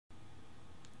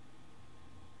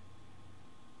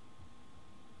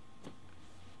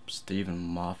Stephen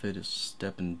Moffat is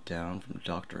stepping down from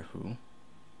Doctor Who.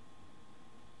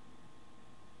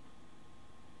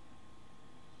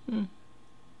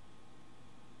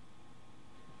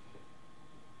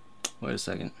 Wait a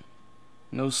second.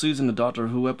 No season of Doctor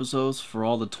Who episodes for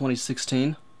all the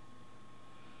 2016?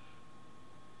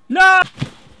 No!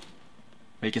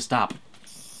 Make it stop.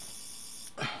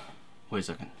 Wait a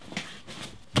second.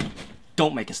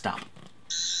 Don't make it stop.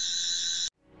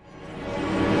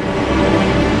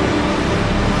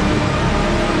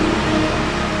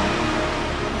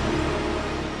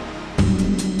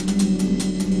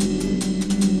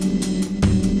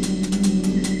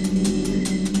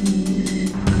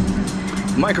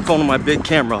 The microphone on my big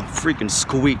camera freaking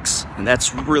squeaks, and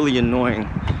that's really annoying.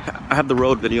 I have the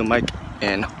Rode video mic,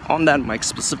 and on that mic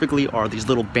specifically are these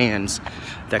little bands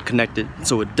that connect it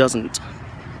so it doesn't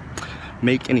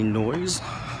make any noise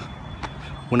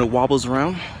when it wobbles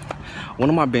around. One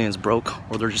of my bands broke,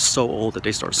 or they're just so old that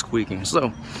they start squeaking.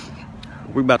 So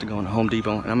we're about to go into Home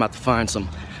Depot, and I'm about to find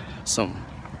some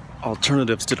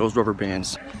alternatives to those rubber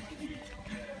bands.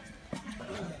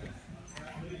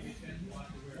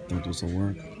 Think this will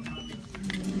work?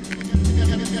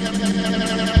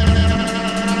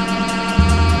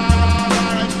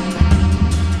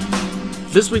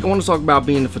 This week I want to talk about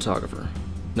being a photographer.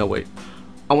 No, wait.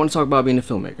 I want to talk about being a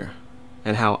filmmaker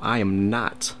and how I am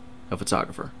not a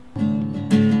photographer.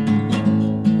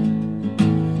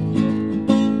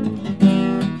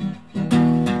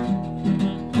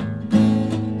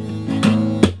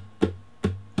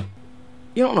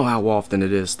 You don't know how often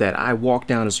it is that I walk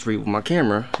down the street with my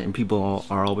camera and people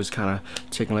are always kind of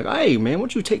taking like, hey man, why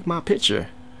don't you take my picture?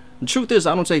 The truth is,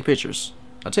 I don't take pictures.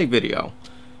 I take video.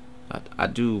 I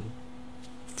do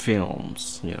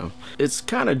films, you know. It's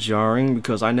kind of jarring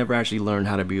because I never actually learned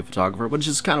how to be a photographer, but it's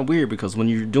just kind of weird because when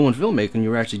you're doing filmmaking,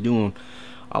 you're actually doing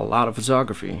a lot of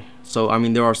photography. So, I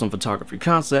mean, there are some photography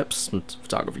concepts, some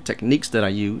photography techniques that I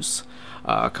use,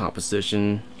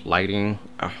 composition, lighting,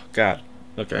 oh, God,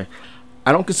 okay.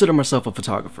 I don't consider myself a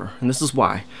photographer, and this is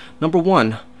why. Number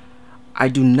one, I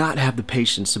do not have the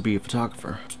patience to be a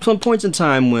photographer. Some points in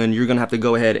time when you're gonna have to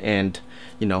go ahead and,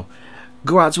 you know,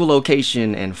 go out to a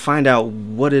location and find out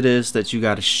what it is that you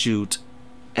gotta shoot,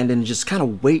 and then just kind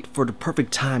of wait for the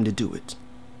perfect time to do it.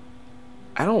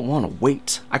 I don't want to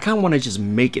wait. I kind of want to just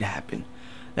make it happen.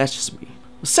 That's just me.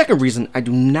 The second reason I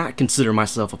do not consider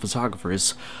myself a photographer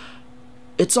is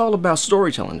it's all about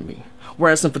storytelling to me.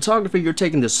 Whereas in photography, you're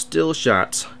taking the still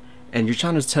shots and you're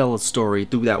trying to tell a story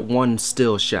through that one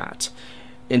still shot.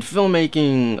 In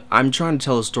filmmaking, I'm trying to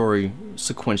tell a story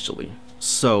sequentially.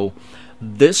 So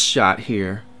this shot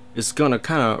here is gonna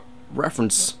kind of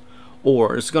reference,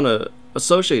 or it's gonna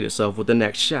associate itself with the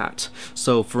next shot.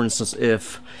 So for instance,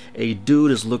 if a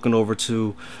dude is looking over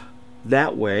to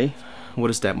that way,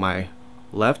 what is that, my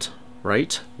left,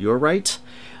 right, your right,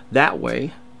 that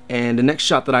way, and the next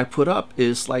shot that I put up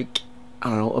is like, I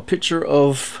don't know, a picture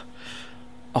of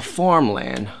a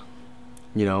farmland.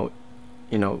 You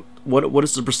know, what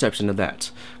is the perception of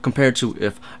that compared to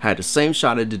if I had the same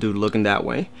shot of the dude looking that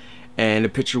way and the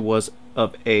picture was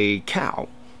of a cow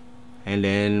and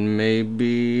then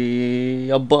maybe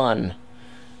a bun,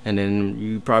 and then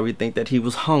you probably think that he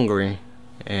was hungry,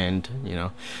 and you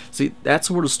know, see, that's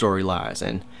where the story lies,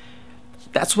 and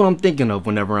that's what I'm thinking of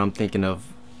whenever I'm thinking of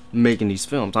making these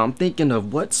films. I'm thinking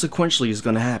of what sequentially is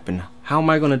going to happen. How am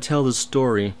I going to tell the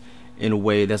story in a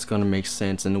way that's going to make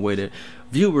sense, in a way that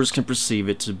viewers can perceive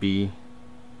it to be.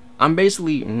 I'm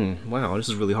basically, wow, this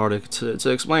is really hard to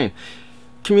explain.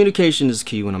 Communication is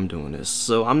key when I'm doing this.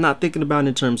 So I'm not thinking about it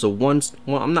in terms of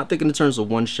I'm not thinking in terms of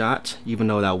one shot, even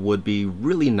though that would be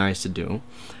really nice to do.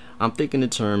 I'm thinking in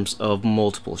terms of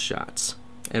multiple shots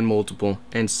and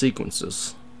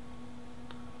sequences.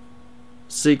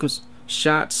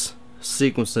 Shots,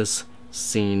 sequences,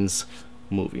 scenes,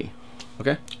 movie.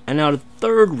 Okay? And now the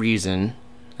third reason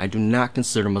I do not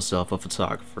consider myself a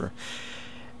photographer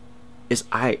is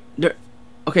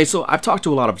okay, so I've talked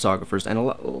to a lot of photographers, and a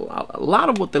lot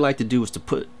of what they like to do is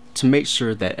to make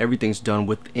sure that everything's done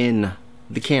within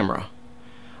the camera.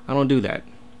 I don't do that.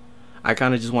 I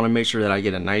kind of just want to make sure that I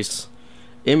get a nice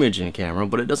image in the camera,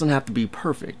 but it doesn't have to be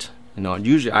perfect. You know,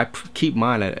 usually I keep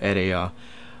mine at a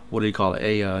what do you call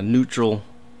it, a neutral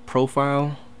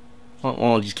profile. On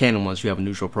all these Canon ones, you have a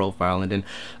neutral profile, and then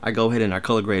I go ahead and I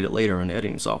color grade it later in the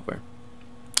editing software.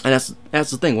 And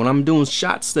that's the thing. When I'm doing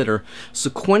shots that are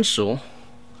sequential,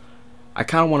 I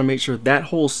kind of want to make sure that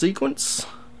whole sequence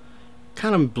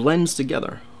kind of blends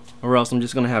together, or else I'm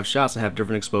just going to have shots that have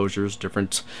different exposures,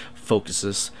 different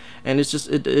focuses, and it's just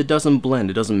it doesn't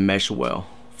blend, it doesn't mesh well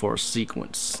for a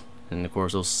sequence. And of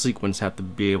course those sequences have to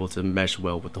be able to mesh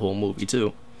well with the whole movie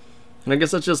too. And I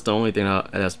guess that's just the only thing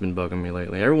that's been bugging me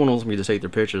lately. Everyone wants me to take their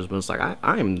pictures, but it's like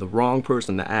I am the wrong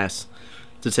person to ask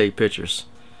to take pictures.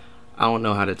 I don't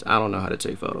know how to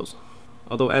take photos.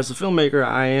 Although as a filmmaker,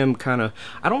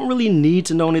 I don't really need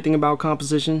to know anything about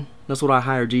composition. That's what I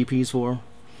hire DPs for.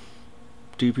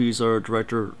 DPs are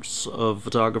directors of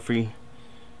photography.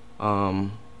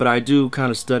 But I do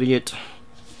kind of study it.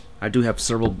 I do have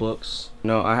several books.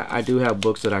 No, I do have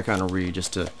books that I kind of read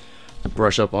just to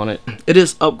brush up on it. It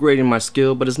is upgrading my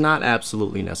skill, but it's not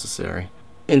absolutely necessary.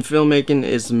 In filmmaking,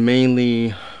 it's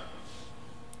mainly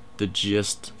the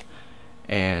gist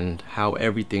and how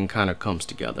everything kind of comes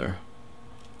together.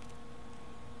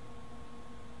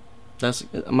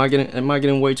 Am I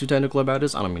getting way too technical about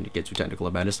this? I don't mean to get too technical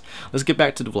about this. Let's get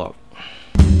back to the vlog.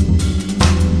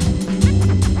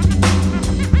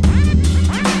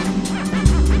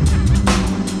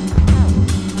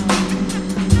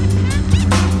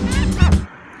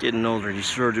 Getting older, you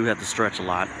sure do have to stretch a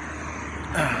lot.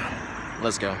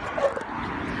 Let's go.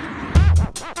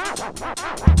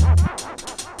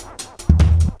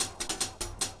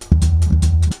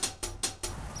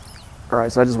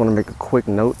 Alright, so I just want to make a quick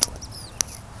note.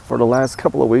 For the last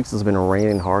couple of weeks, it's been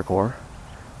raining hardcore.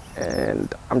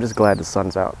 And I'm just glad the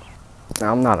sun's out.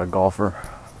 Now, I'm not a golfer.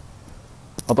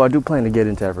 Although I do plan to get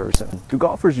into that very soon. Do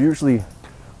golfers usually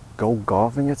go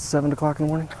golfing at 7 o'clock in the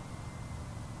morning?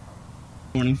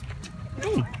 Morning.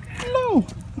 Oh, hello.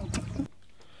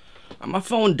 My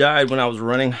phone died when I was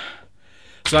running,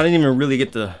 so I didn't even really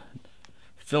get to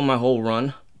film my whole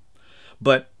run.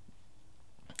 But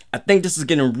I think this is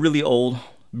getting really old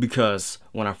because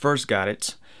when I first got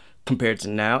it, compared to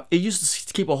now, it used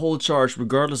to keep a whole charge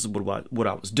regardless of what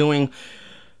I was doing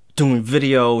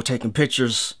video, taking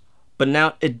pictures. But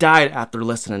now it died after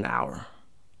less than an hour.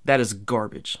 That is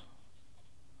garbage.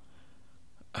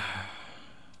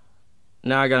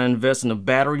 Now I gotta invest in a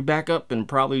battery backup and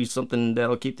probably something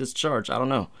that'll keep this charged. I don't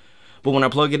know. But when I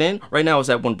plug it in, right now it's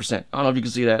at 1%. I don't know if you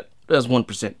can see that. That's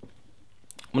 1%.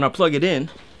 When I plug it in,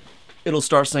 it'll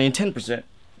start saying 10%.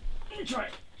 Let me try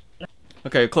it.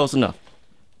 Okay, close enough.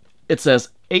 It says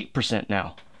 8%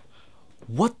 now.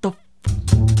 What the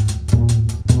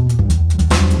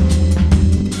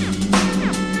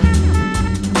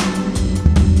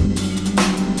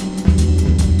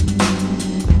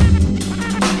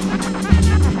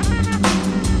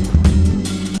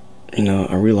You know,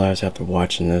 I realized after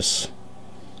watching this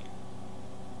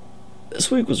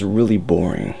week was really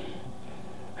boring.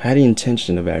 I had the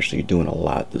intention of actually doing a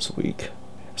lot this week.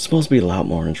 It's supposed to be a lot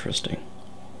more interesting.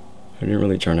 It didn't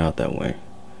really turn out that way.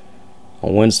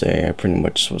 On Wednesday, I pretty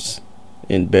much was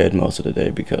in bed most of the day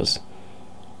because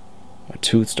my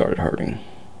tooth started hurting.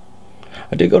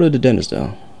 I did go to the dentist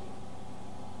though,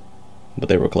 but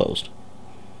they were closed.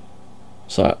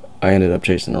 So I ended up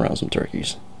chasing around some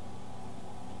turkeys.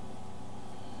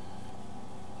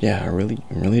 Yeah, I really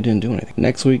didn't do anything.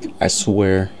 Next week, I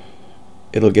swear,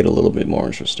 it'll get a little bit more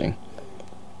interesting.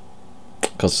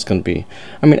 Because it's going to be,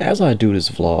 I mean, as I do this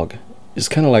vlog, it's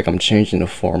kind of like I'm changing the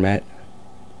format.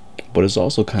 But it's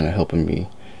also kind of helping me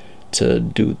to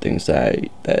do things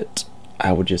that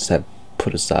I would just have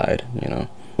put aside, you know.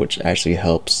 Which actually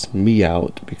helps me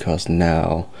out because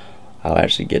now I'll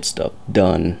actually get stuff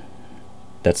done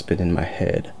that's been in my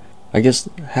head. I guess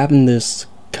having this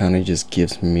kind of just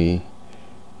gives me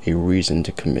a reason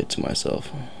to commit to myself.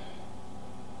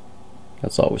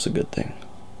 That's always a good thing.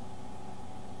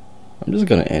 I'm just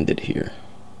gonna end it here.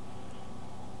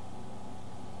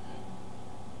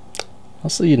 I'll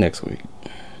see you next week.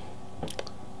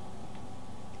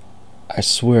 I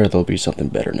swear there'll be something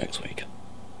better next week.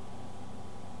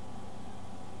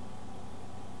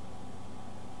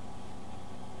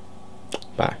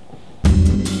 Bye.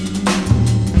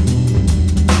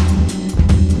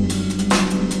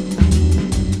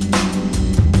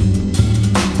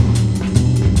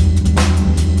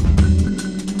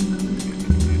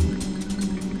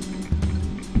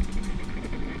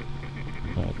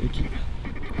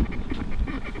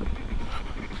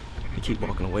 They keep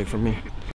walking away from me.